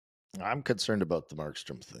I'm concerned about the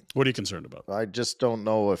Markstrom thing. What are you concerned about? I just don't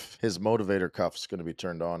know if his motivator cuff's gonna be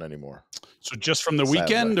turned on anymore, So just from the sadly.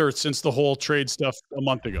 weekend or since the whole trade stuff a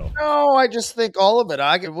month ago? No, I just think all of it.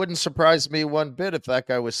 It wouldn't surprise me one bit if that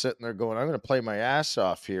guy was sitting there going, "I'm gonna play my ass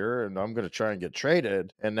off here, and I'm gonna try and get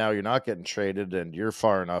traded," and now you're not getting traded, and you're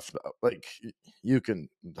far enough, like, you can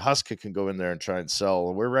Husky can go in there and try and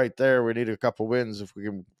sell, "We're right there, we need a couple wins if we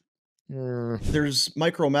can." There's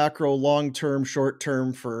micro, macro, long term, short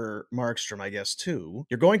term for Markstrom, I guess, too.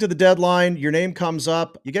 You're going to the deadline, your name comes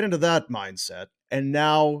up, you get into that mindset, and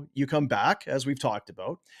now you come back, as we've talked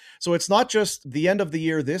about. So it's not just the end of the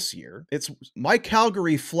year this year, it's my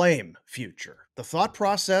Calgary Flame future. The thought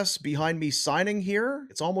process behind me signing here,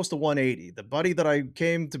 it's almost a 180. The buddy that I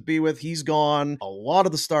came to be with, he's gone. A lot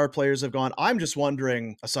of the star players have gone. I'm just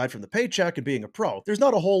wondering, aside from the paycheck and being a pro, there's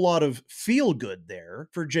not a whole lot of feel good there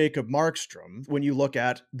for Jacob Markstrom when you look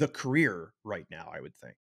at the career right now, I would think.